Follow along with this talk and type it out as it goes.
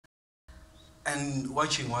And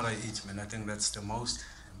watching what I eat, man, I think that's the most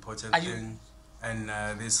important thing. And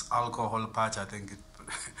this alcohol part, I think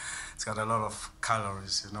it's got a lot of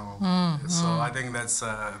calories, you know. So I think that's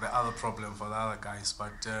the other problem for the other guys.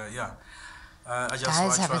 But yeah, I just guys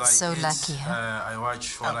watch have what it I so eat. lucky, huh? I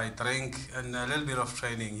watch what I drink, and a little bit of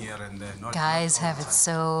training here and there. Guys have it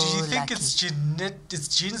so lucky. Do you think it's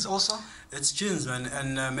genes also? It's genes, man,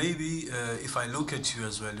 and maybe if I look at you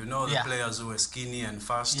as well, you know, the players who are skinny and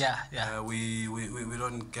fast. We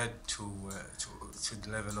don't get to the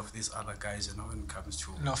level of these other guys, you know, when it comes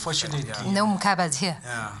to. No, fortunately. No mkabas here.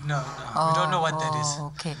 Yeah. No, we don't know what that is.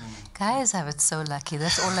 Okay. Guys have it so lucky.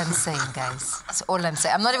 That's all I'm saying, guys. That's all I'm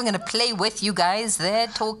saying. I'm not even going to play with you guys there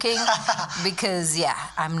talking because, yeah,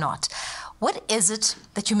 I'm not. What is it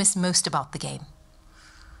that you miss most about the game?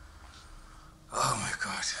 Oh, my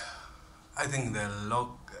God. I think the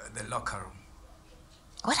locker room.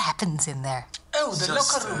 What happens in there? Oh, the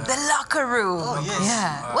locker room. The locker room. Oh, yes.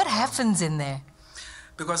 Yeah. What happens in there?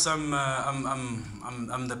 Because I'm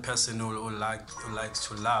the person who likes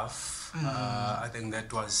to laugh. I think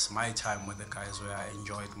that was my time with the guys where I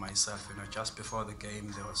enjoyed myself. You know, just before the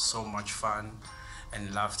game, there was so much fun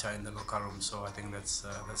and laughter in the locker room. So I think that's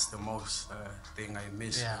the most thing I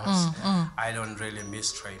miss. Because I don't really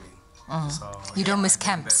miss training. So, you don't miss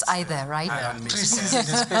camps either, right? I don't miss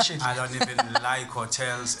camps. I don't even like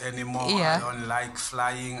hotels anymore. I don't like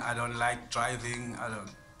flying. I don't like driving. I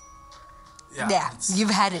don't. Yeah, you've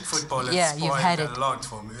had it. Football has you've had it a lot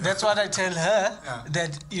for me. That's what I tell her,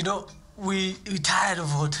 that, you know, we're tired of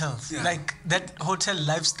hotels. Like that hotel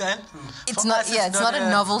lifestyle. It's not. It's not a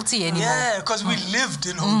novelty anymore. Yeah, because we lived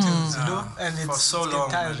in hotels, you know, and for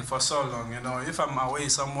so long. You know, if I'm away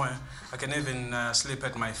somewhere, I can even sleep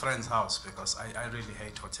at my friend's house because I really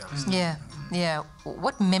hate hotels. Yeah.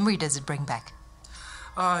 What memory does it bring back?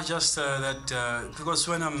 Just that because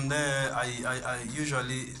when I'm there, I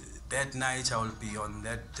usually that night I will be on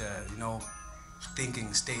that you know,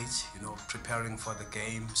 thinking stage, you know, preparing for the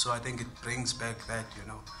game. So I think it brings back that, you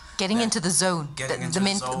know, getting into the zone,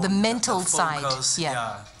 the mental side.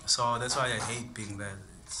 Yeah. So that's why I hate being there.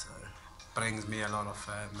 It brings me a lot of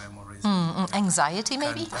memories. Anxiety,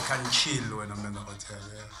 maybe? I can chill when I'm in the hotel.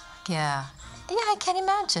 Yeah, I can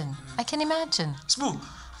imagine. I can imagine. Sbu,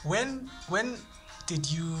 when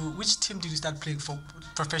which team did you start playing for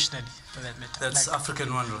professionally, for that matter? That's like,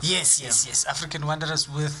 African Wanderers. Yes. African Wanderers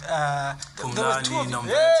with Kumlani,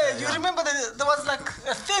 you remember there was like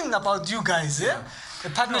a thing about you guys, a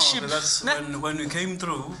partnership. No, that's when we came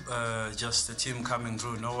through, just the team coming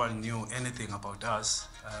through, no one knew anything about us.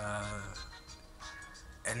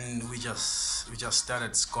 And we just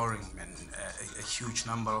started scoring, man, a huge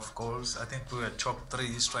number of goals. I think we were top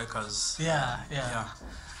 3 strikers. Yeah.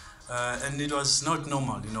 And it was not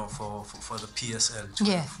normal, you know, for the PSL.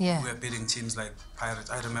 We were beating teams like Pirates.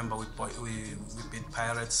 I remember we beat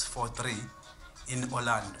Pirates 4-3 in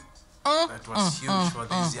Orlando. That was huge for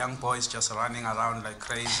these young boys just running around like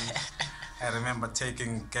crazy. I remember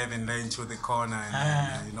taking Kevin Lane to the corner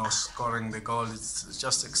and you know, scoring the goal. It's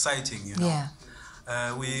just exciting, you know.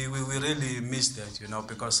 We really miss that, you know,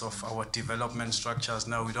 because of our development structures.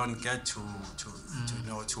 Now we don't get to you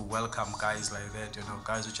know, to welcome guys like that, you know,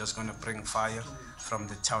 guys who are just going to bring fire from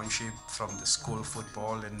the township, from the school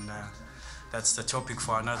football, and that's the topic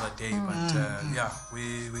for another day. But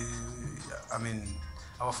I mean,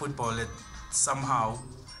 our football, somehow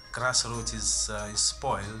grassroots is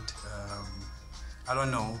spoiled. I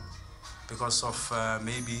don't know, because of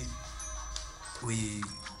maybe we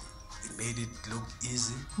made it look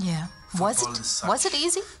easy. Yeah. Was it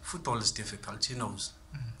easy? Football is difficult, he knows.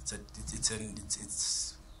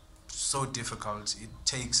 It's so difficult. It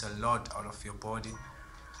takes a lot out of your body.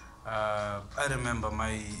 I remember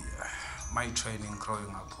my training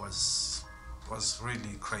growing up was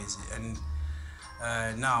really crazy, and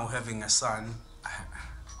now having a son,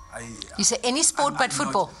 you say any sport but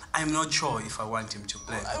football? I'm not sure if I want him to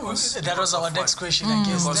play. That was our next question, I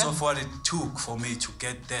guess. Because of what it took for me to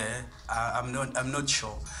get there, I'm not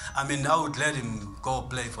sure. I mean, I would let him go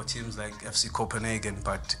play for teams like FC Copenhagen,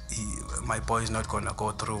 but my boy is not going to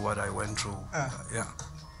go through what I went through.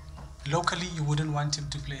 Locally, you wouldn't want him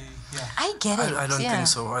to play? Yeah. I get it. I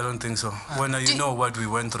don't think so. When you know what we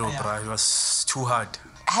went through, it was too hard.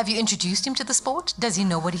 Have you introduced him to the sport? Does he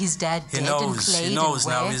know what his dad did and played? He knows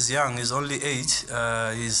now. He's young. He's only 8.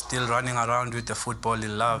 He's still running around with the football. He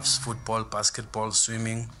loves football, basketball,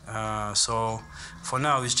 swimming. So for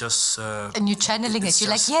now, it's just... and you're channeling it. You're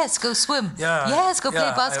like, yes, go swim. Yeah, yes, go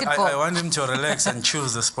play basketball. I want him to relax and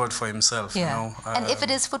choose the sport for himself. You know? And if it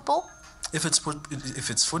is football? If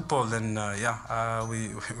it's football, then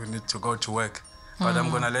we need to go to work. But I'm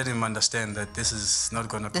going to let him understand that this is not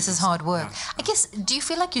going to be... This is hard work. Yeah. I guess, do you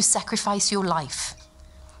feel like you sacrifice your life?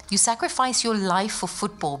 You sacrifice your life for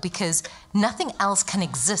football because nothing else can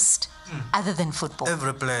exist other than football.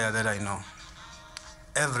 Every player that I know,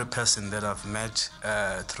 every person that I've met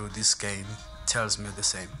through this game tells me the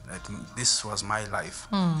same, that this was my life.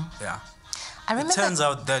 Yeah. I remember, it turns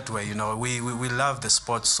out that way, you know. We love the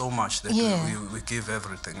sport so much that we give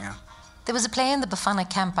everything, yeah. There was a player in the Bafana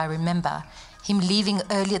camp, I remember, him leaving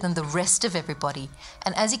earlier than the rest of everybody.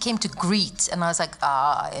 And as he came to greet, and I was like,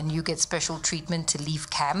 and you get special treatment to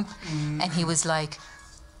leave camp. And he was like,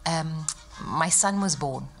 my son was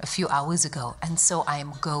born a few hours ago, and so I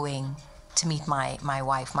am going to meet my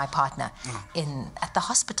wife, my partner, at the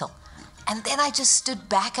hospital. And then I just stood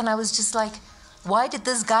back and I was just like, why did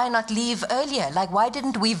this guy not leave earlier? Like, why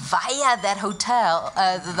didn't we via that hotel,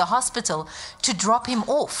 the hospital, to drop him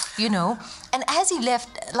off, you know? And as he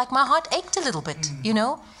left, like, my heart ached a little bit, you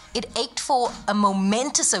know? It ached for a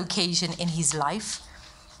momentous occasion in his life.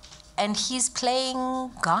 And he's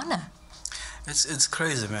playing Ghana. It's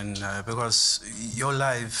crazy, man, because your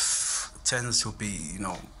life tends to be, you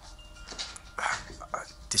know,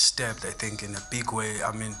 disturbed, I think, in a big way.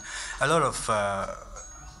 I mean, a lot of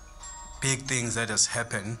big things that has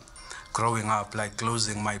happened growing up, like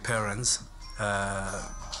losing my parents.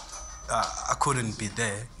 I couldn't be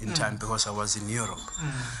there in time because I was in Europe.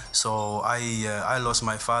 So I lost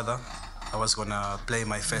my father. I was gonna play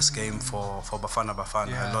my first game for Bafana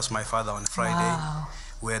Bafana. I lost my father on Friday. Wow.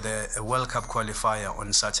 We had a World Cup qualifier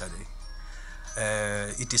on Saturday.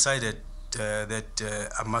 He decided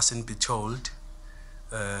that I mustn't be told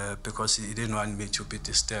because he didn't want me to be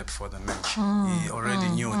disturbed for the match. He already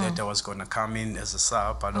knew that I was going to come in as a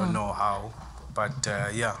sub. I don't know how, but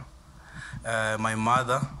yeah. My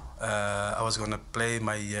mother, I was going to play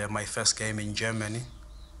my first game in Germany.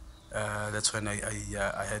 That's when I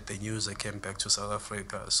had the news. I came back to South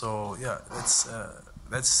Africa. So yeah,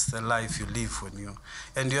 that's the life you live when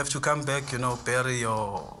you have to come back. You know, bury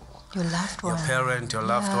your loved one, your parent, your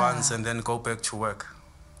loved ones, and then go back to work.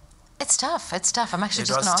 It's tough. It's tough. I'm actually It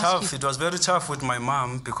just was going to ask tough. you. It was very tough with my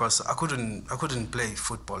mom because I couldn't play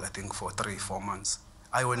football. I think for 3-4 months.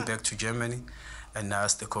 I went back to Germany, and I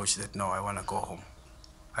asked the coach that no, I want to go home.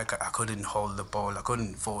 I couldn't hold the ball. I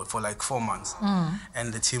couldn't for like 4 months.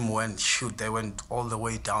 And the team they went all the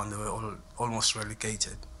way down. They were almost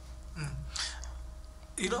relegated.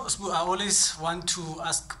 You know, I always want to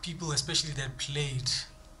ask people, especially that played,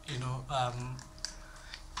 you know,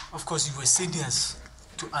 of course you were seniors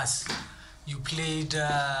to us. You played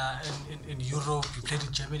in Europe, you played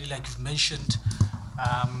in Germany, like you've mentioned.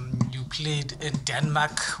 You played in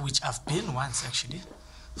Denmark, which I've been once actually,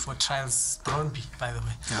 for trials, Brøndby, by the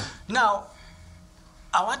way. Yeah. Now,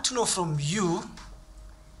 I want to know from you,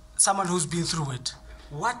 someone who's been through it,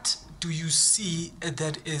 what do you see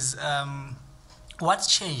that is,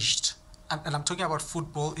 what's changed? And I'm talking about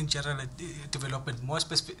football in general, development, more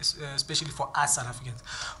especially for us South Africans.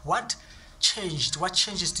 What changed? What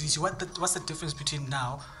changes do you see? What's the difference between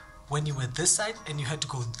now, when you were this side and you had to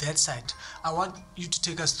go that side? I want you to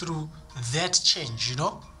take us through that change, you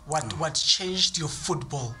know? What changed your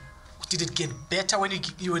football? Did it get better when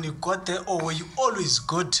you got there, or were you always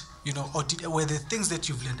good, you know, or were there things that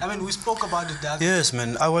you've learned? I mean, we spoke about it. Yes,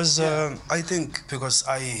 man. I was. I think because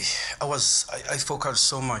I focused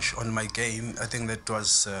so much on my game. I think that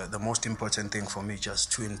was the most important thing for me,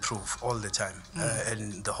 just to improve all the time.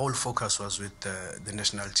 And the whole focus was with the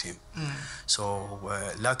national team. So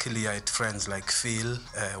luckily, I had friends like Phil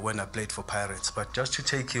when I played for Pirates. But just to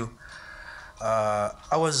take you,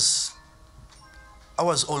 I was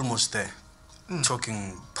almost there.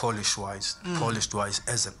 Talking Polish-wise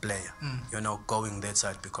as a player, you know, going that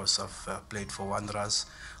side because I've played for Wanderers.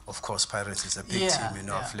 Of course, Pirates is a big team, you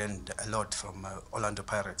know, I've learned a lot from Orlando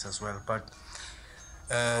Pirates as well, but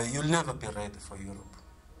you'll never be ready for Europe.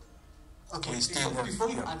 Okay, before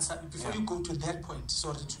you go to that point,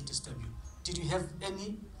 sorry to disturb you, did you have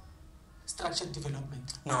any structured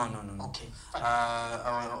development? No. Okay, fine.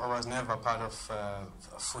 I was never part of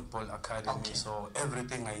a football academy, so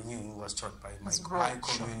everything I knew was taught by my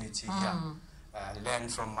community. Learn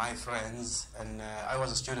from my friends, and I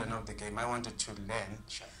was a student of the game. I wanted to learn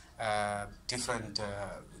different.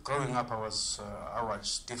 Growing up, I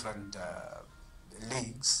watched different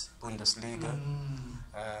leagues, Bundesliga,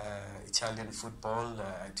 Italian football.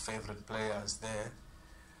 I had favorite players there.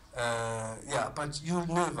 But you'll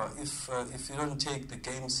never, if you don't take the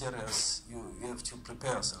game serious, you have to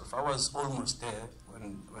prepare yourself. I was almost there when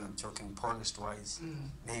I'm talking polished-wise,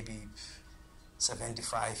 maybe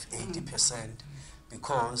 75, 80%,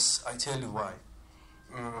 because I tell you why.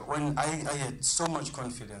 when I had so much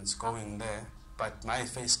confidence going there, but my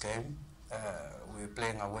first game, we were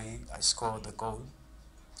playing away, I scored the goal.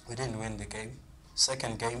 We didn't win the game.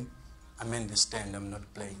 Second game, I'm in the stand, I'm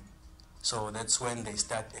not playing. So that's when they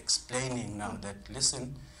start explaining now that,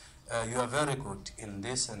 listen, you are very good in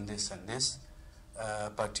this and this and this,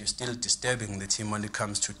 but you're still disturbing the team when it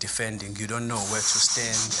comes to defending. You don't know where to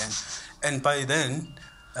stand. And by then,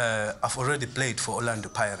 I've already played for Orlando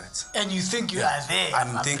Pirates. And you think you are there.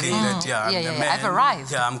 I'm thinking that, I'm the man. I've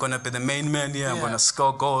arrived. Yeah, I'm going to be the main man here. I'm going to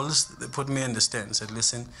score goals. They put me in the stand. Said,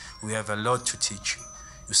 listen, we have a lot to teach you.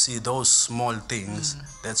 You see, those small things,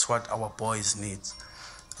 that's what our boys need.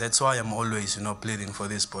 That's why I'm always, pleading for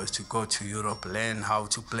these boys to go to Europe, learn how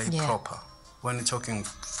to play proper. When you're talking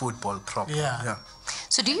football proper. Yeah.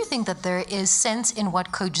 So do you think that there is sense in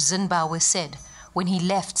what Coach Zimbabwe said when he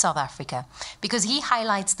left South Africa? Because he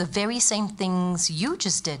highlights the very same things you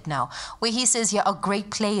just did now, where he says, are great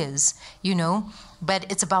players, but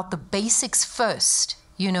it's about the basics first,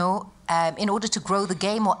 in order to grow the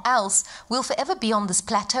game, or else we'll forever be on this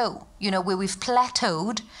plateau, where we've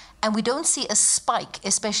plateaued and we don't see a spike,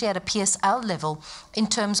 especially at a PSL level, in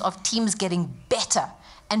terms of teams getting better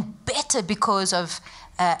and better because of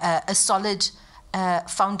a solid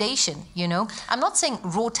foundation, I'm not saying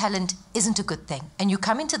raw talent isn't a good thing, and you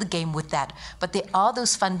come into the game with that, but there are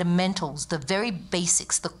those fundamentals, the very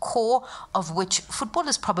basics, the core of which football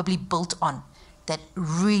is probably built on, that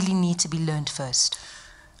really need to be learned first.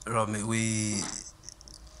 Romy, we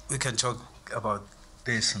can talk about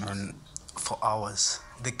this for hours.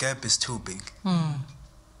 The gap is too big.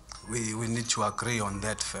 We need to agree on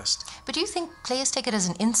that first. But do you think players take it as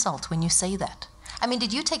an insult when you say that? I mean,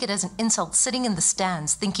 did you take it as an insult sitting in the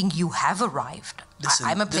stands thinking you have arrived? Listen,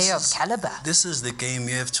 I'm a player of caliber. This is the game.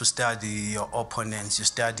 You have to study your opponents, you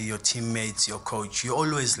study your teammates, your coach. You're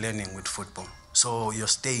always learning with football. So your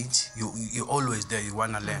stage, you're always there, you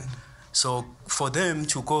want to learn. So for them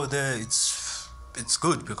to go there, it's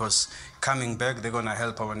good, because coming back, they're going to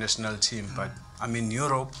help our national team. But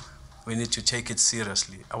Europe, we need to take it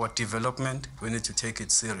seriously. Our development, we need to take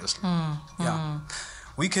it seriously.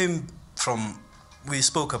 We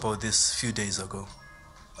spoke about this a few days ago.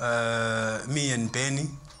 Me and Benny,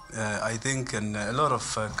 I think, and a lot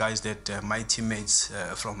of guys that my teammates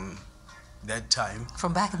from that time.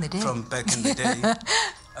 From back in the day. From back in the day.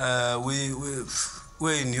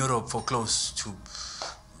 We're in Europe for close to,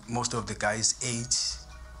 most of the guys, 8,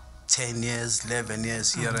 10 years, 11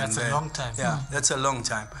 years here and there. That's a long time. Yeah, that's a long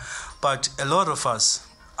time. But a lot of us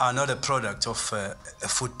are not a product of a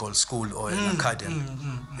football school or an academy,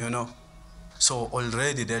 So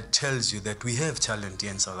already that tells you that we have talent here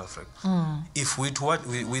in South Africa. If with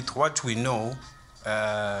what we know,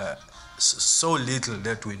 so little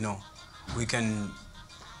that we know, we can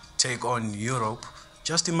take on Europe.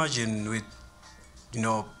 Just imagine with,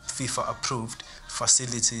 FIFA approved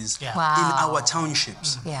facilities in our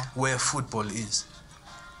townships where football is.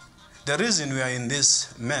 The reason we are in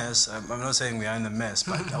this mess, I'm not saying we are in a mess,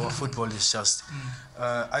 but our football is just,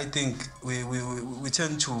 I think we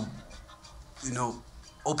tend to,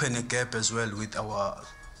 open a gap as well with our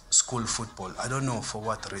school football. I don't know for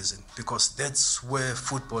what reason, because that's where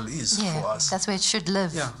football is for us. That's where it should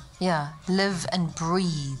live. Live and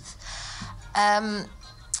breathe.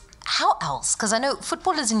 How else? Because I know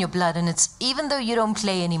football is in your blood, and it's, even though you don't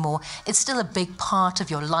play anymore, it's still a big part of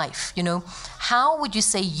your life, How would you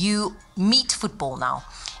say you meet football now?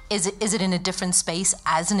 Is it in a different space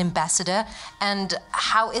as an ambassador? And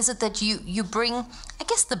how is it that you bring, I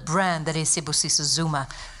guess, the brand that is Sibusiso Zuma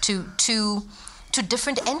to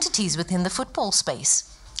different entities within the football space?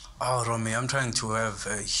 Oh, Romy, I'm trying to have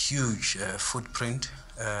a huge footprint,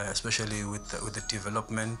 especially with the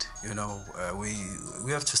development.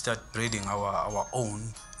 We have to start breeding our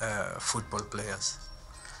own football players.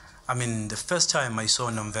 The first time I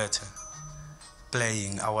saw Nomvete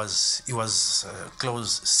playing, he was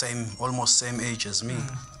almost same age as me,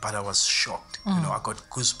 but I was shocked. I got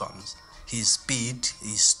goosebumps. His speed,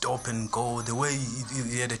 his stop and go, the way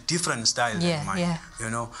he had a different style than mine.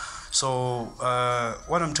 So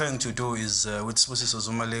what I'm trying to do is, with Sibusiso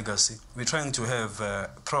Zuma Legacy, we're trying to have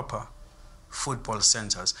proper football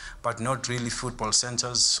centers, but not really football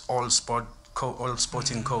centers, all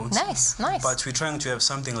sporting codes. Nice. But we're trying to have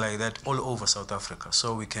something like that all over South Africa,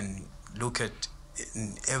 so we can look at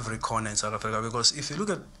in every corner in South Africa. Because if you look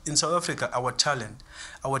at in South Africa, our talent,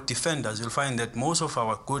 our defenders, you'll find that most of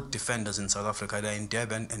our good defenders in South Africa, they're in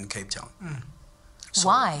Durban and Cape Town.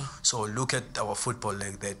 Why? So look at our football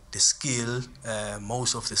like that. The skill,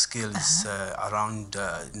 most of the skill is around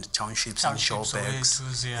in the townships and Joburgs.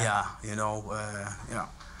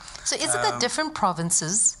 So is it that different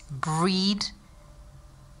provinces breed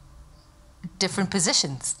different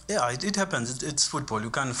positions? Yeah, it happens. It's football. You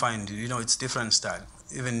can't find, it's different style.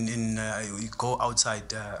 Even in you go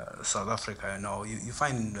outside South Africa, you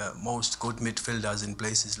find most good midfielders in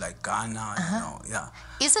places like Ghana. Yeah.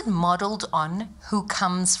 Is it modeled on who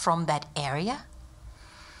comes from that area?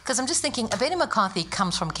 Because I'm just thinking, Abedi McCarthy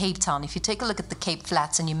comes from Cape Town. If you take a look at the Cape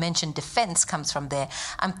Flats and you mentioned defense comes from there,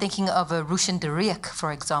 I'm thinking of a Rushen de Rieck,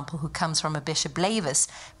 for example, who comes from a Bishop Blavis,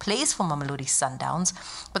 plays for Mamelodi Sundowns,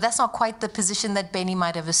 but that's not quite the position that Benny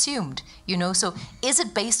might have assumed, So is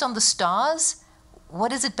it based on the stars?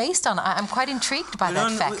 What is it based on? I'm quite intrigued by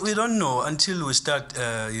that fact. We don't know until we start,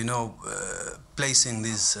 placing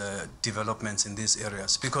these developments in these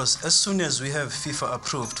areas. Because as soon as we have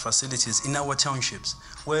FIFA-approved facilities in our townships,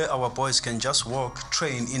 where our boys can just walk,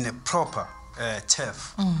 train in a proper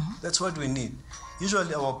turf, that's what we need.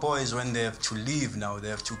 Usually our boys, when they have to leave now, they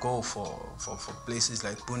have to go for places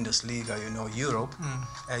like Bundesliga, Europe.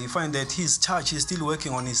 You find that he's still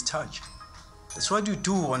working on his touch. That's what you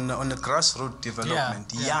do on a grassroots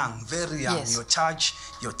development. Yeah. Young, very young. Yes. Your touch,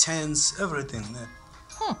 your turns, everything.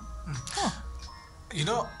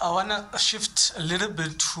 I want to shift a little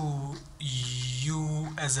bit to you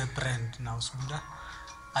as a brand now, Smuda.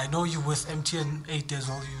 I know you with MTN 8 as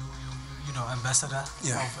well, you know, ambassador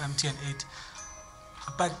of MTN 8.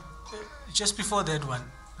 But just before that one,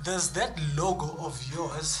 there's that logo of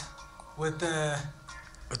yours with the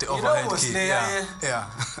overhead key. Yeah.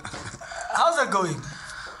 How's that going?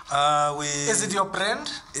 Is it your brand?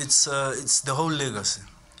 It's the whole legacy.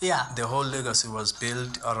 Yeah. The whole legacy was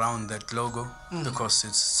built around that logo because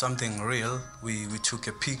it's something real. We took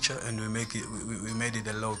a picture and we made it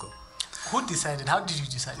a logo. Who decided? How did you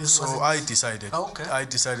decide? I decided. Oh, okay. I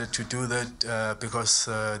decided to do that because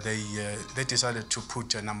they decided to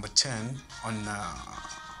put a number 10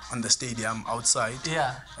 on the stadium outside.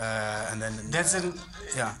 Yeah. And then that's in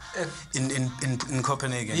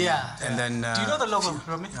Copenhagen. Yeah. And then do you know the logo,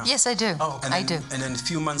 Romy? Yeah. Yes, I do. Oh, okay. I do. And then a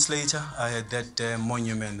few months later, I had that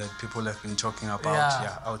monument that people have been talking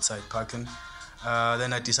about. Outside parking.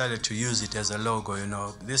 Then I decided to use it as a logo.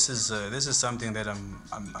 This is something that I'm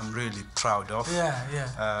really proud of.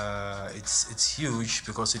 Yeah. It's huge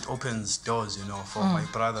because it opens doors, for my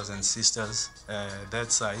brothers and sisters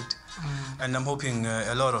that side. And I'm hoping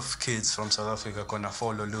a lot of kids from South Africa gonna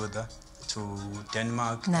follow Luther to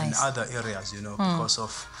Denmark and other areas, because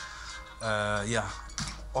of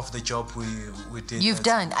of the job we did. You've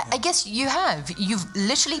done. I guess you have. You've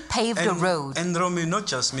literally paved the road. And Romy, not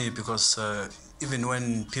just me, because even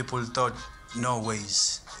when people thought, no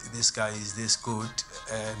ways, this guy is this good,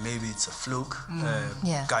 maybe it's a fluke.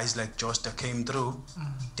 Guys like Josta came through,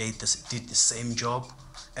 they did the same job,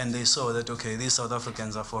 and they saw that, okay, these South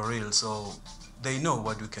Africans are for real, so they know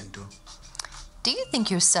what we can do. Do you think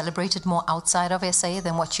you're celebrated more outside of SA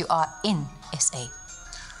than what you are in SA?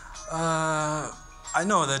 I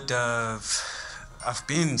know that I've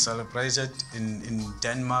been celebrated in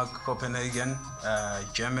Denmark, Copenhagen,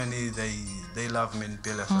 Germany. They love me in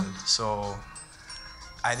Bielefeld. So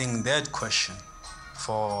I think that question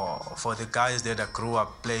for the guys that I grew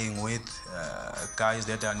up playing with, guys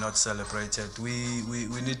that are not celebrated, we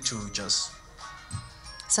need to just.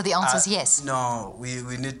 So the answer is yes. No,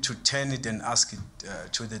 we need to turn it and ask it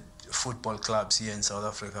to the football clubs here in South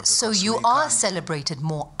Africa. So you are celebrated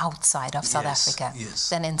more outside of South Africa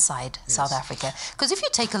than inside South Africa. Because if you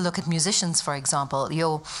take a look at musicians, for example,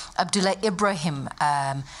 Abdullah Ibrahim,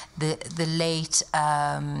 the late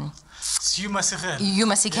Yuma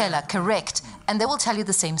Sikela, correct. And they will tell you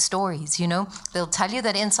the same stories, They'll tell you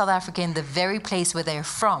that in South Africa, in the very place where they're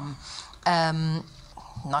from,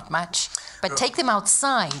 not much. But take them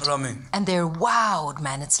outside, and they're wowed,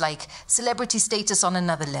 man. It's like celebrity status on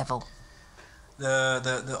another level.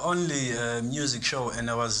 The only music show, and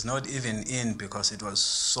I was not even in because it was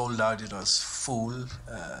sold out, it was full,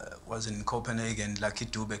 was in Copenhagen. Lucky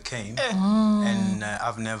Dube came, and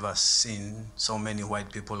I've never seen so many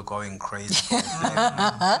white people going crazy.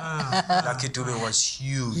 Lucky Dube was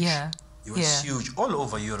huge. Yeah. It was huge all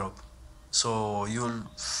over Europe. So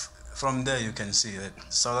from there you can see that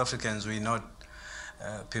South Africans, we're not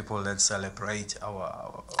people that celebrate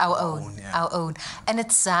our own. Our own. And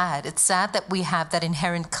it's sad. It's sad that we have that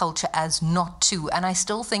inherent culture as not to. And I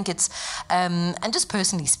still think it's, and just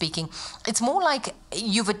personally speaking, it's more like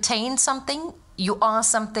you've attained something, you are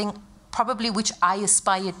something probably which I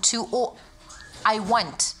aspire to or I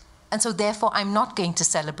want. And so therefore I'm not going to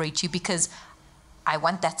celebrate you because I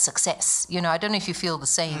want that success. I don't know if you feel the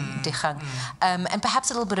same, Dikgang. And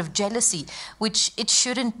perhaps a little bit of jealousy, which it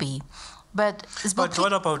shouldn't be. But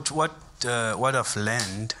what about what I've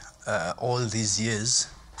learned? all these years,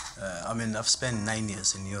 I mean, I've spent 9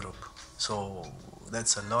 years in Europe. So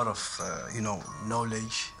that's a lot of,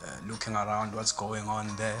 knowledge, looking around what's going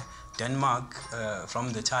on there. Denmark,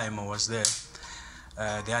 from the time I was there,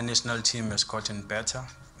 their national team has gotten better.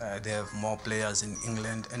 They have more players in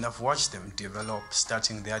England, and I've watched them develop,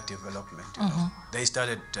 starting their development. You know. They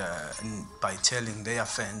started by telling their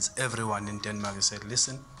fans, everyone in Denmark, said,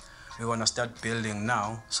 listen, we're going to start building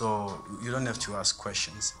now, so you don't have to ask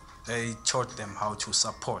questions. They taught them how to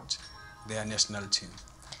support their national team.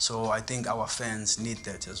 So I think our fans need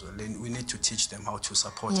that as well. We need to teach them how to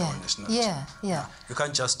support our national team. Yeah. You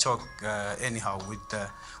can't just talk anyhow with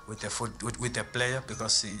the player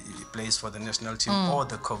because he plays for the national team or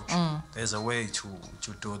the coach. There's a way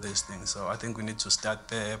to do these things. So I think we need to start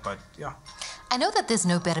there. But yeah. I know that there's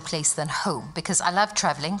no better place than home because I love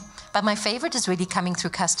traveling, but my favorite is really coming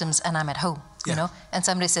through customs and I'm at home, you know, and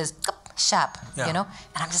somebody says, sharp, you know,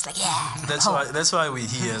 and I'm just like, That's why we're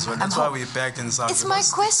here as well. That's why we're back in South. It's my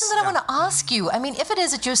question that I want to ask you. I mean, if it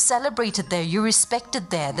is that you're celebrated there, you're respected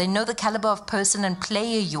there, they know the caliber of person and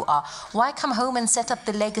player you are, why come home and set up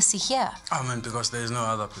the legacy here? I mean, because there is no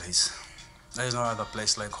other place. There is no other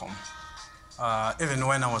place like home. Even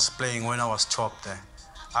when I was playing, when I was top there,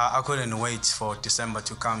 I couldn't wait for December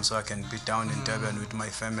to come so I can be down in Durban with my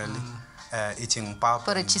family. Eating pap.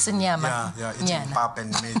 Eating pap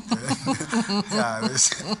and meat.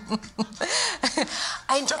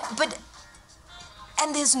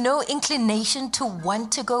 And there's no inclination to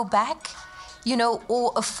want to go back, you know,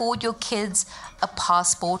 or afford your kids a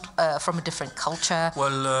passport from a different culture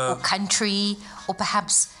or country, or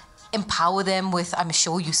perhaps empower them with, I'm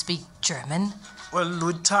sure you speak German. Well,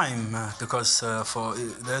 with time, because for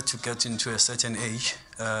there to get into a certain age,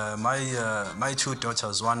 my two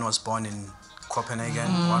daughters, one was born in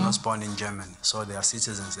Copenhagen, one was born in Germany, so they are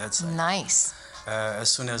citizens. That's nice. As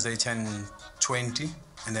soon as they turn 20,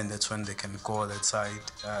 and then that's when they can go that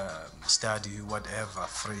side, study, whatever,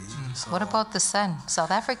 free. So what about the son?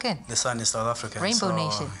 South African? The son is South African. Rainbow so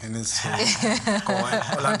Nation. He needs to go on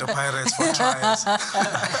Orlando Pirates for trials.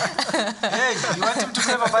 Hey, you want him to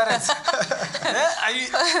play for Pirates?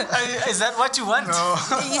 Is that what you want? No.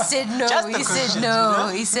 He said no.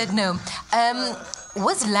 He said no.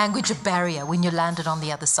 Was language a barrier when you landed on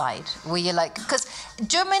the other side? Were you like, because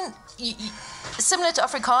German, similar to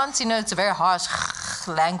Afrikaans, you know, it's a very harsh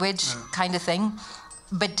language kind of thing.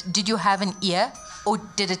 But did you have an ear, or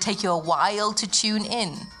did it take you a while to tune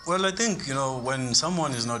in? Well, I think, you know, when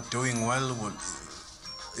someone is not doing well,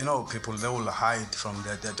 you know, people, they will hide from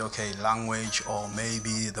that okay, language or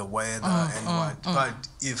maybe the weather and what. But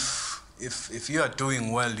if you are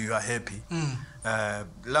doing well, you are happy.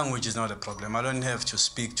 Language is not a problem. I don't have to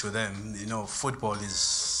speak to them. You know, football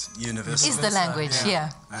is universal. Is the language, yeah.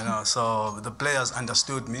 I know. So the players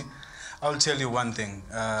understood me. I'll tell you one thing.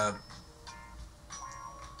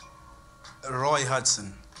 Roy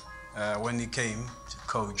Hudson, when he came to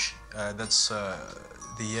coach, that's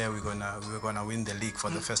the year we're gonna win the league for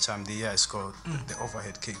the first time. The year I scored the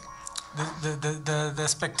overhead kick. The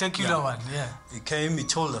spectacular one, yeah. He came, he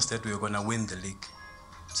told us that we were going to win the league.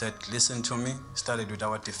 Said, listen to me, started with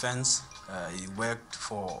our defense. He worked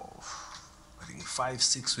for, I think,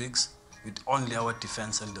 5-6 weeks with only our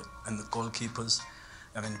defense and the goalkeepers.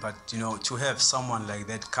 I mean, but, you know, to have someone like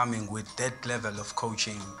that coming with that level of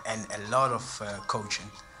coaching and a lot of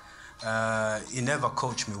coaching, he never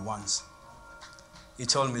coached me once. He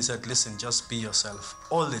told me, he said, listen, just be yourself.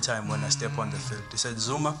 All the time when I step on the field. He said,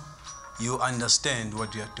 Zuma, you understand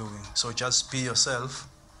what you are doing, so just be yourself,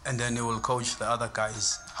 and then you will coach the other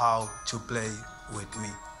guys how to play with me.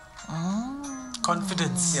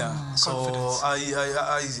 Confidence. Yeah. Confidence. So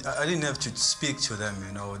I didn't have to speak to them.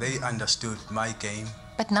 You know, they understood my game.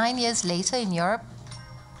 But 9 years later in Europe.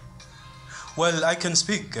 Well, I can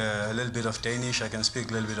speak a little bit of Danish. I can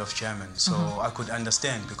speak a little bit of German, so I could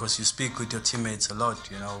understand because you speak with your teammates a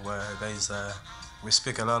lot. You know, we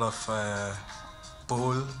speak a lot of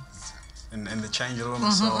bull. In the change room,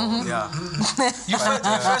 so yeah. You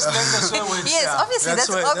first learn the swear words. Yes, obviously, that's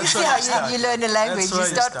obviously how you learn a language. You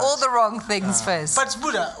start all the wrong things first. But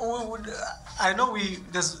Buddha, I know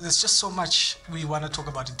there's just so much we want to talk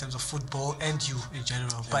about in terms of football and you in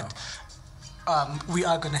general. But we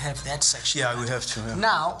are going to have that section. Yeah, we have to. Yeah.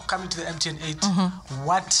 Now, coming to the MTN 8,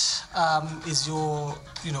 what is your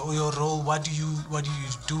role? What do you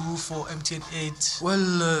do for MTN 8? Well,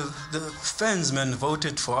 the fans, man,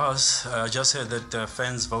 voted for us. I just heard that the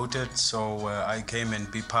fans voted, so I came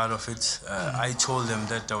and be part of it. I told them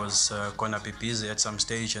that I was gonna be busy at some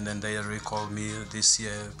stage, and then they recalled me this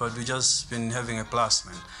year. But we just been having a blast,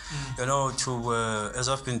 man. You know, as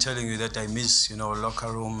I've been telling you that I miss,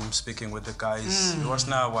 locker room, speaking with the guys. Because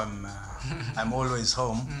now I'm always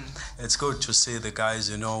home. It's good to see the guys,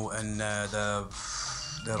 and the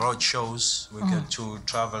road shows. We get to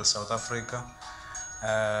travel South Africa.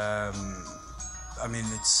 I mean,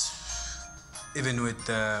 it's even with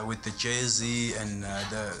the jersey and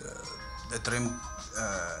the trim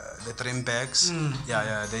bags.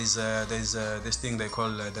 There's this thing they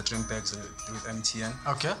call the trim bags with MTN.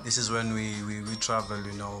 Okay. This is when we travel,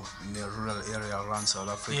 in the rural area around South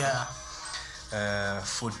Africa. Yeah.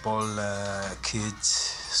 Football kits,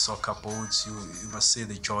 soccer boots. You must see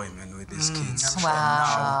the joy, man, with these kids. I'm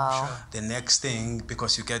Wow. sure. The next thing,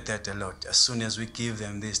 because you get that a lot, as soon as we give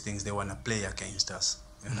them these things, they want to play against us.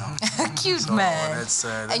 Cute, So man. that's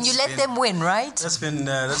And you let them win, right? That's been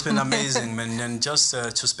amazing, man. And just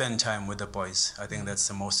to spend time with the boys, I think that's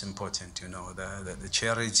the most important. The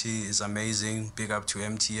charity is amazing. Big up to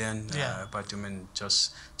MTN. Yeah. But I mean,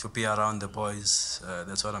 just to be around the boys,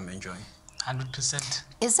 that's what I'm enjoying. 100%.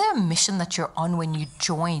 Is there a mission that you're on when you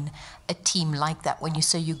join a team like that? When you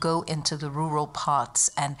say you go into the rural parts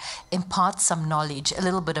and impart some knowledge, a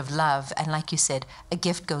little bit of love, and like you said, a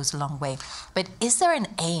gift goes a long way. But is there an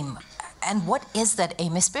aim? And what is that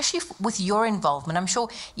aim, especially with your involvement? I'm sure,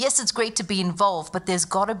 yes, it's great to be involved, but there's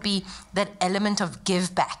got to be that element of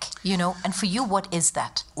give back, And for you, what is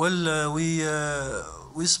that? Well,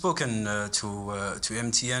 we've spoken to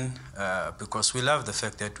MTN because we love the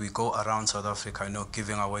fact that we go around South Africa,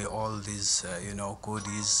 giving away all these,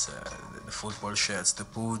 goodies, the football shirts, the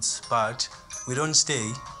boots, but we don't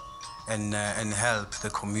stay and help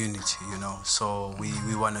the community, So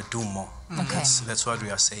we want to do more. Okay. That's what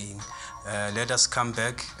we are saying. Let us come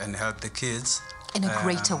back and help the kids. In a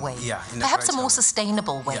greater way. Yeah, perhaps a more way.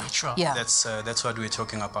 sustainable way. Yeah, sure. Yeah. That's what we're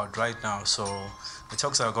talking about right now. So the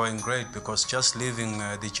talks are going great because just leaving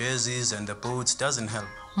the jerseys and the boots doesn't help.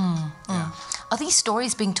 Yeah. Are these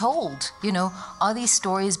stories being told? Are these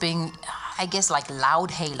stories being, I guess, like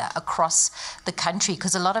loud hailer across the country?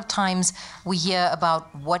 Because a lot of times we hear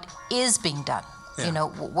about what is being done. Yeah.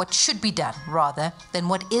 What should be done rather than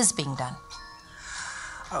what is being done.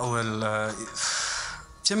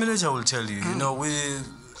 Temileja will tell you,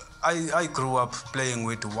 I grew up playing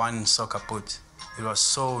with one soccer boot. It was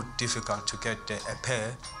so difficult to get a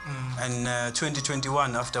pair. And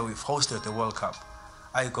 2021, after we've hosted the World Cup,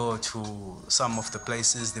 I go to some of the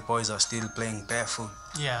places, the boys are still playing barefoot.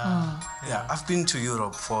 Yeah. Yeah, I've been to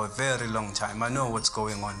Europe for a very long time. I know what's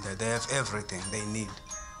going on there. They have everything they need.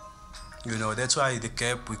 That's why the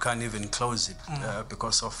gap, we can't even close it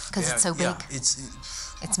because of... Because it's so big. Yeah,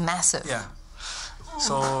 it's massive. Yeah.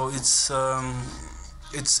 So it's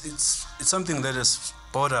something that has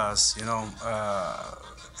bothered us,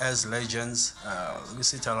 as legends. We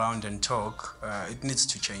sit around and talk. It needs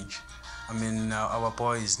to change. I mean, our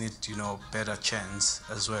boys need, better chance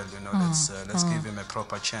as well. Let's give him a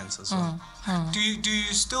proper chance as well. Do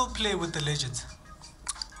you still play with the legends?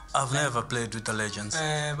 I've never played with the legends.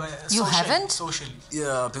 You haven't? Socially.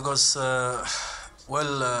 Yeah, because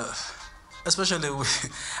especially Why?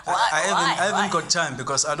 I haven't got time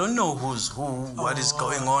because I don't know who's who, what is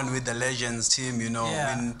going on with the legends team.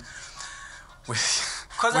 Yeah. I mean,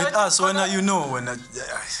 with us, when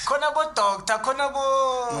Konabo Doctor,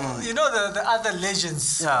 Konabo, the other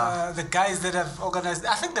legends, Yeah. the guys that have organized.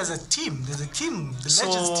 I think there's a team, the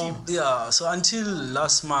legends team. Yeah, so until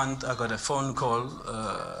last month, I got a phone call,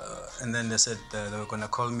 and then they said they were gonna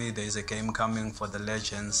call me. There is a game coming for the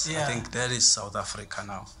legends. Yeah. I think that is South Africa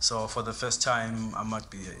now. So for the first time, I might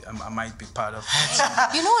be part of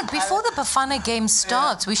it. You know what? Before the Bafana game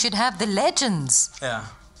starts, we should have the legends. Yeah.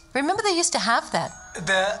 Remember they used to have that?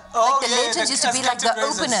 The Legends used to be like the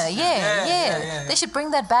opener. Yeah. They should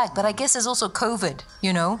bring that back. But I guess there's also COVID,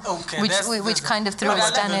 Okay, which kind of threw a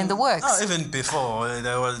spanner in the works. Oh, even before,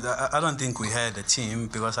 I don't think we had a team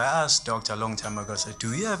because I asked Doctor a long time ago, I said,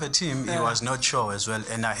 do we have a team? He was not sure as well.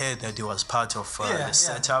 And I heard that he was part of the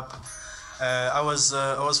setup. I was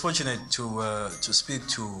fortunate to speak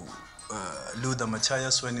to Luther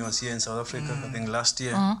Matthias when he was here in South Africa, I think last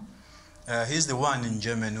year. He's the one in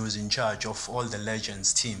Germany who's in charge of all the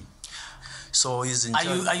legends team. So he's in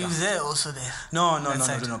charge. Are you there also there? No.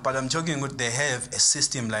 But I'm talking about they have a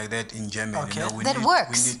system like that in Germany. Okay. You know, That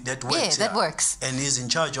works. that works. Yeah, that works. And he's in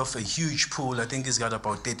charge of a huge pool. I think he's got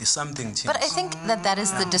about 30-something teams. But I think that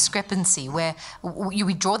is the discrepancy where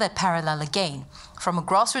we draw that parallel again. From a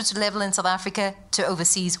grassroots level in South Africa to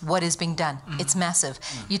overseas, what is being done? It's massive.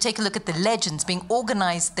 You take a look at the legends being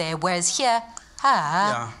organized there, whereas here,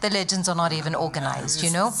 the legends are not even organized,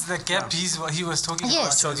 you know? It's the gap he was talking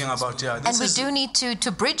about. And we do need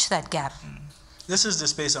to bridge that gap. This is the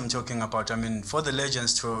space I'm talking about. I mean, for the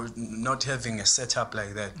legends to not having a setup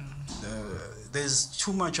like that, there's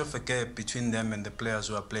too much of a gap between them and the players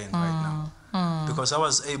who are playing right now. Because I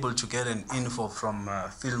was able to get an info from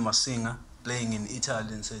Phil Masinga, playing in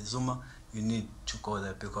Italy, and said, Zuma, you need to go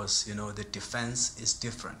there because, you know, the defense is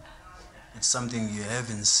different. It's something you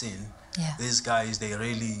haven't seen. Yeah. These guys, they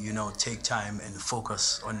really, you know, take time and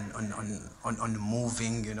focus on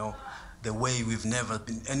moving, you know, the way we've never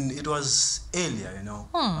been. And it was earlier, you know.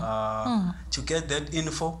 To get that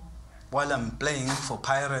info while I'm playing for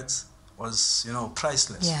Pirates was, you know,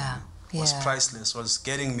 priceless. Yeah. Was priceless. Was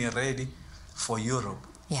getting me ready for Europe.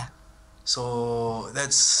 Yeah. So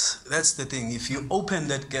that's the thing. If you open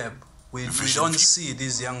that gap, we don't see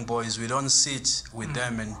these young boys, we don't sit with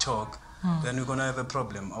them and talk, then we're gonna have a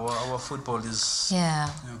problem. Our football is Yeah.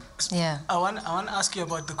 I want to ask you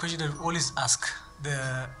about the question that we always ask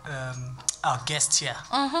our guests here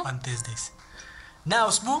on Thursdays. Now,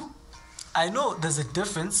 Sbu, I know there's a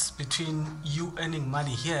difference between you earning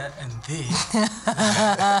money here and there.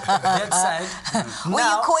 That side. Were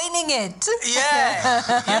you coining it?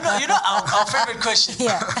 Yeah. You know our favorite question.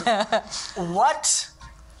 Yeah.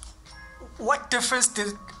 What difference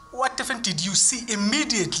did you see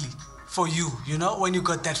immediately for you, you know, when you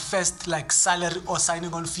got that first like salary or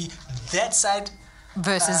signing on fee, that side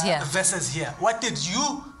versus here? What did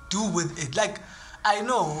you do with it? Like, I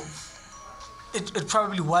know it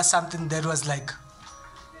probably was something that was like,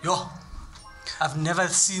 yo, I've never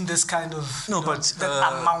seen this kind of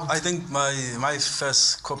that amount. I think my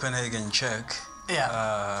first Copenhagen check,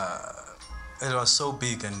 it was so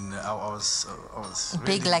big, and I was really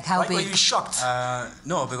big. Like how big? Were you shocked?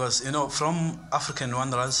 No, because, you know, from African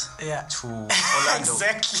Wanderers to Orlando,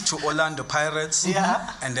 to Orlando Pirates,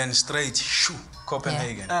 and then straight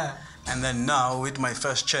Copenhagen. And then now with my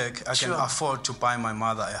first check, I can afford to buy my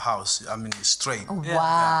mother a house. I mean, straight. Wow. But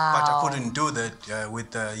I couldn't do that with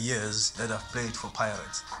the years that I've played for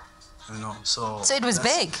Pirates. You know, so it was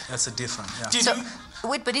big. That's a different.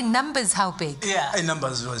 Wait, but in numbers, how big? Yeah, in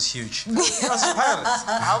numbers it was huge. It was Pirates.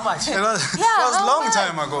 How much? It was a long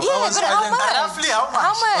time ago. Yeah, but how much? Roughly how much?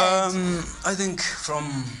 How much? I think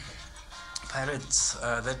from Pirates,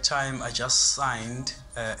 that time I just signed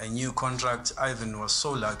a new contract. Ivan was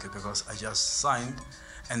so lucky because I just signed,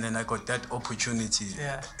 and then I got that opportunity.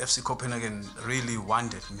 FC Copenhagen really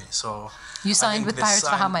wanted me, so you signed with Pirates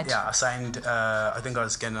for how much? Yeah, I signed. I think I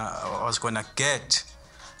was gonna get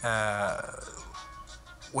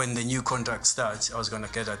when the new contract starts. I was gonna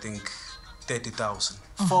get, I think, 30,000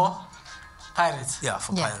 for Pirates. Yeah,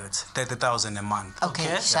 for Pirates, 30,000 a month.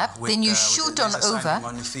 Okay, sharp. Then you shoot on over.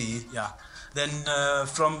 On fee, Then I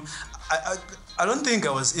don't think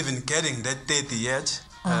I was even getting that 30 yet.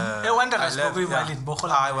 Wanderers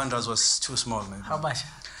was too small, maybe. How much?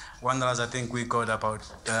 Wanderers, I think we got about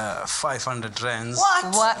 500 rands.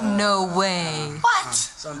 What? No way. What?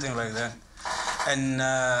 Something like that. And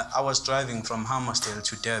I was driving from Hammersdale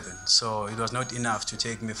to Durban, so it was not enough to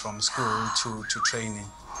take me from school to training.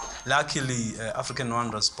 Luckily, African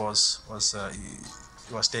Wanderers boss was he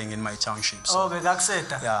was staying in my township. So, he was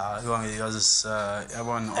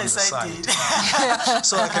on the side.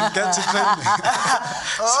 So I can get to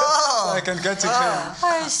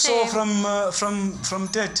training. So from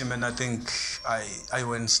that, man, I think I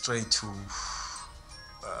went straight to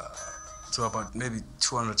about maybe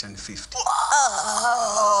 250.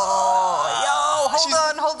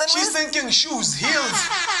 Hold on. She's thinking shoes, heels.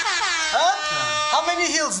 Huh? How many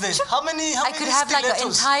heels then? How many I could have like an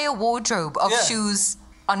entire wardrobe of shoes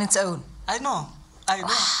on its own. I know. Wow.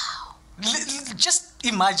 Just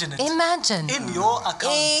imagine it. Imagine. In your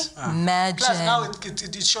account. Imagine. Plus now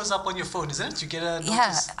it shows up on your phone, isn't it? You get a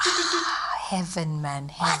notice. Heaven, man.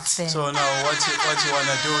 Heaven. So now what you want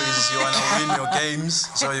to do is you want to win your games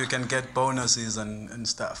so you can get bonuses and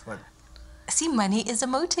stuff. But see, money is a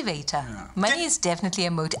motivator. Money is definitely a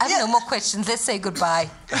motivator. I have no more questions. Let's say goodbye.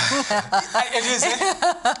 It is.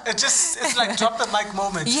 It's like drop the mic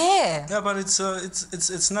moment. Yeah. Yeah, but it's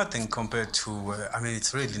nothing compared to. I mean,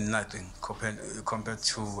 it's really nothing compared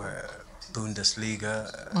to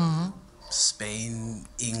Bundesliga, Spain,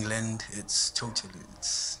 England. It's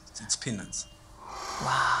It's peanuts.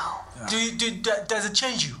 Wow. Yeah. Does it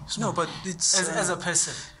change you? No, but it's as a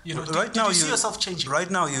person, you know. Right do now you see yourself changing? Right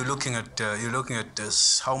now, you're looking at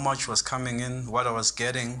this, how much was coming in, what I was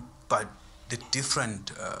getting, but the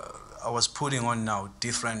different I was putting on now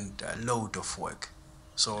different load of work.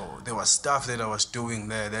 So there was stuff that I was doing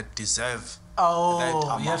there that deserve.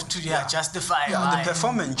 You have to justify. Yeah, the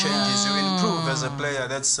performance changes. You improve as a player.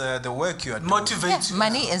 That's the work you are doing. Motivate. Yeah,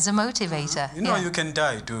 money is a motivator. You know, you can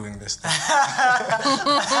die doing this thing.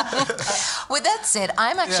 With that said,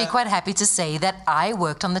 I'm actually quite happy to say that I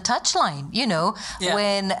worked on the touchline, you know,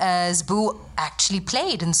 when Zbu actually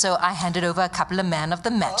played. And so I handed over a couple of man of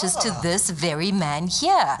the matches to this very man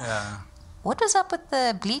here. Yeah. What was up with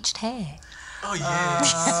the bleached hair? Oh,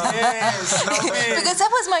 yes. Because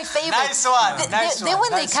that was my favorite. Nice one. Then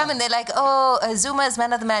when they come and they're like, oh, Zuma is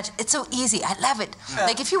man of the match, it's so easy. I love it. Yeah.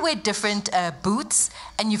 Like if you wear different boots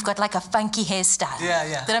and you've got like a funky hairstyle,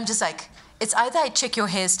 then I'm just like, it's either I check your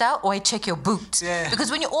hairstyle or I check your boots. Yeah.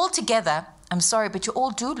 Because when you're all together, I'm sorry, but you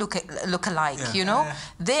all do look alike, you know? Yeah.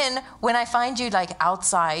 Then when I find you like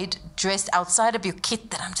outside, dressed outside of your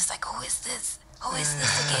kit, then I'm just like, who is this? Who is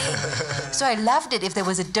this again? So I loved it if there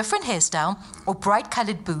was a different hairstyle or bright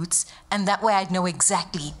colored boots, and that way I'd know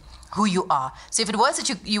exactly who you are. So if it was that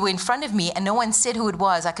you were in front of me and no one said who it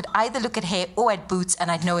was, I could either look at hair or at boots and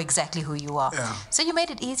I'd know exactly who you are. Yeah. So you made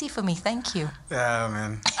it easy for me. Thank you. Yeah,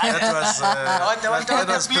 man. That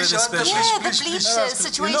was pretty special. Yeah, the bleach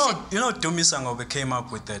situation. You know, Dumi Sangobe came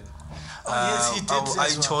up with that. Yes, he did. I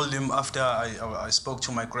told him after I spoke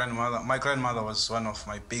to my grandmother. My grandmother was one of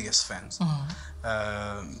my biggest fans.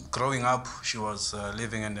 Growing up, she was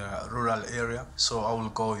living in a rural area, so I will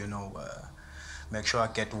go, you know, make sure I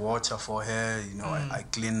get water for her. You know, I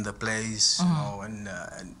clean the place. You know,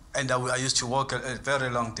 and I used to walk a very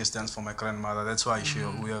long distance for my grandmother. That's why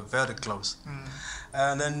we are very close.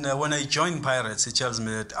 And then when I joined Pirates, he tells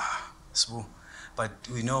me that Sbu, but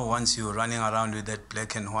we know once you're running around with that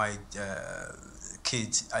black and white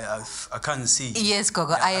kids, I can't see. Yes,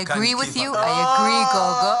 Gogo, I agree with you. I agree,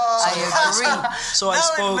 Gogo. I agree. So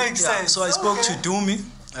I spoke to Dumi.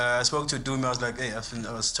 I spoke to Dumi. I was like, hey,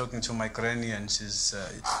 I was talking to my granny, and she's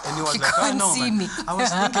and he was like, oh no, see man. Me.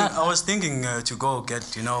 I was thinking to go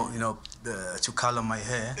get you know to color my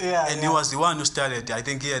hair. And he was the one who started. I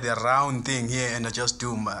think he had a round thing here, and I just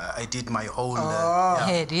I did my whole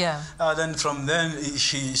head. Then from then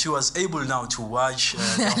she was able now to watch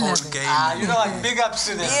the whole game. You know what? Big ups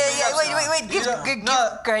to them. Wait. Give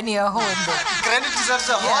Granny a horn. Granny deserves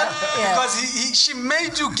a horn because she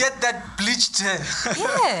made you get that bleached hair.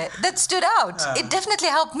 Yeah, that stood out. It definitely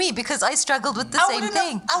helped me because I struggled with the same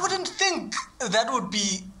thing. I wouldn't think that would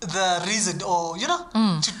be the reason, or you know,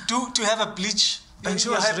 to have a bleach. And she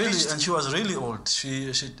was really old. She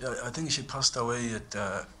I think she passed away at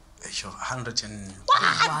age of 100 and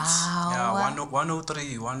wow.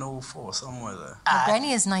 103, 104, somewhere there. My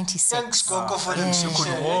granny is 96. Thanks, Coco, for She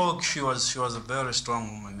could walk. She was a very strong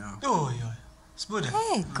woman. Yeah. Smooth.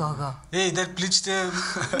 Hey, Gogo. Hey, that bleached made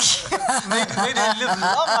her live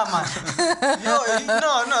longer, man.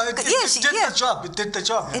 It did the job. It did the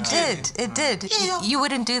job. It did. You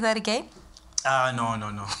wouldn't do that again?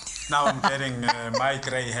 No. Now I'm getting my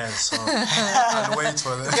grey hair, so I'll wait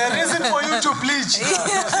for that. The reason for you to bleach.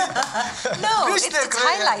 No, it's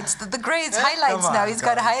highlights. The grey is highlights now. He's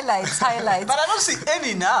got highlights. But I don't see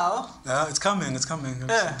any now. No, it's coming.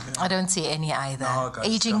 Yeah. I don't see any either. No,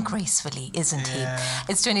 aging gracefully, isn't he?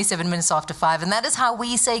 It's 27 minutes after 5, and that is how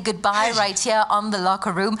we say goodbye right here on The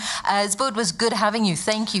Locker Room. Zbu, it was good having you.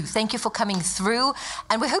 Thank you for coming through,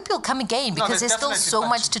 and we hope you'll come again because there's still so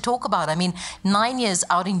much to talk about. I mean, 9 years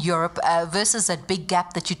out in Europe versus that big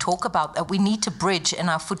gap that you talk about that we need to bridge in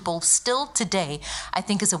our football still today, I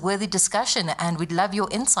think is a worthy discussion, and we'd love your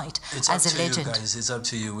insight as a legend. You guys. It's up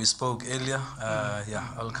to you. We spoke earlier.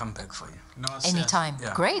 I'll come back for you. Anytime.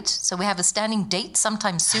 Yeah. Great. So we have a standing date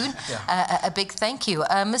sometime soon. A big thank you.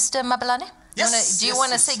 Mr. Mabalane? Do you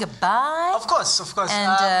want to say goodbye? Of course.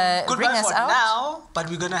 And goodbye bring us for out? now, but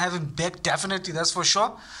we're going to have him back, definitely, that's for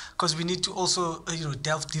sure. Because we need to also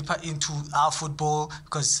delve deeper into our football,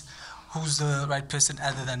 because who's the right person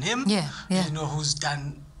other than him? Yeah. You know, who's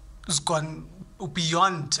gone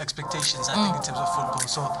beyond expectations, I think, in terms of football.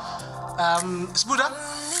 So, Sbuda?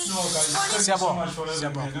 No, guys, thank you so much for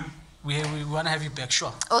having me. we want to have you back,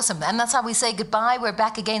 sure. Awesome. And that's how we say goodbye. We're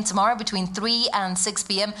back again tomorrow between 3 and 6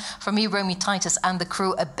 p.m. From me, Romy Titus, and the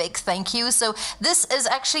crew, a big thank you. So this is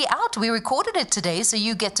actually out. We recorded it today, so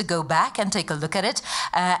you get to go back and take a look at it.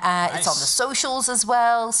 Nice. It's on the socials as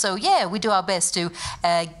well. So yeah, we do our best to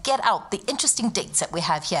get out the interesting dates that we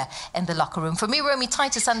have here in the locker room. For me, Romy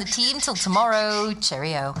Titus, and the team, till tomorrow.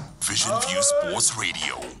 Cheerio. Vision View Sports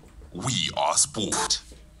Radio. We are sport.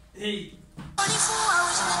 Hey. 24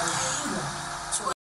 hours in a day.